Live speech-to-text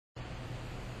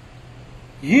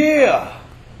Yeah!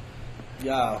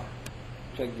 Y'all,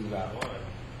 check this out.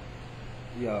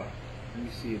 Yo, let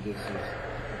me see if this is.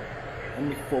 Let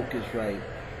me focus right.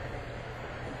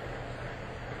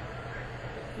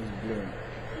 It's blurring.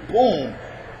 Boom!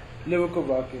 Lyrical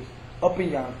Ruckus. Up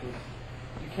in Yonkers.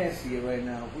 You can't see it right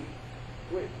now.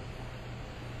 Wait.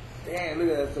 Damn, look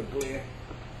at that, so clear.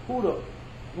 Who the?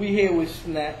 We here with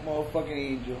Snap, motherfucking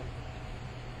Angel.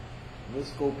 Let's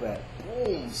scope at.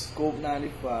 Boom! Scope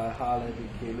 95. Holla at the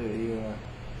kid. Look here.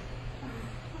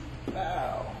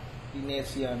 Wow.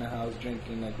 Nancy in the house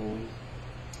drinking like always.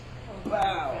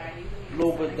 Wow.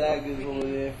 Loba daggers over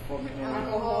there. Fucking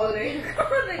alcoholic.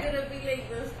 They're gonna be like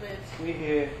this bitch. We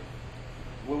here.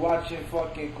 We're watching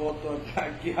fucking Koto and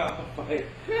Pacquiao fight.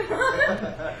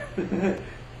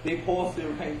 They paused it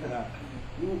right now.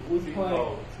 Who's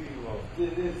playing?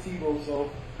 This is Tebow, so.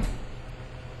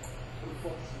 What the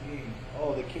fuck's the game?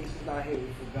 Oh, the case is not here.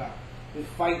 We forgot. It's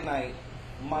fight night.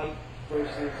 Mike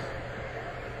versus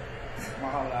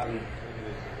Muhammad Ali.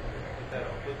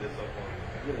 Put this up on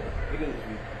you. Look at this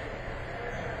week.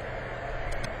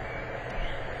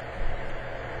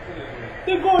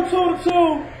 They're going toe to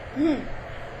toe.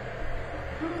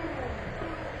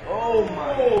 Oh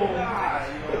my God!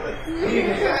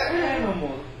 These are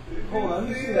animals. Hold on, let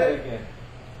me see that again.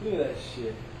 Look at that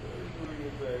shit.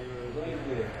 Right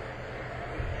there.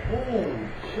 Oh,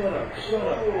 shut up.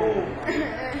 Oh my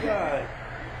God!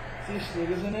 This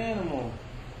nigga's an animal.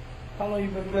 How long you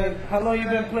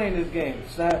been playing this game?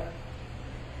 Snap?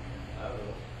 I don't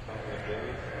know.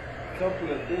 Couple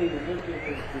of days. Look at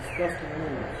this disgusting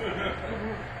move.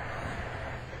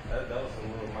 That was some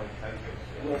real Mike Tyson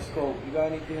shit. Let's go. You got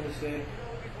anything to say?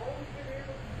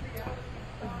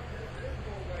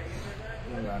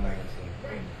 You got nothing to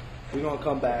say. We're gonna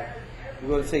come back. We're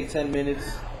gonna take 10 minutes.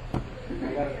 I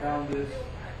gotta down this.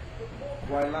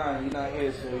 White line, you're not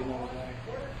here, so you know what I'm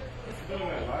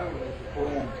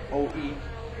saying. OE.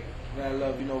 Man, I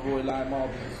love, you know, Roy Line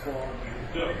Marbles is for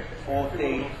all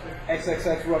day.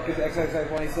 XXX Ruckus, XXX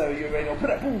 27, you already know. Put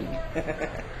that boom.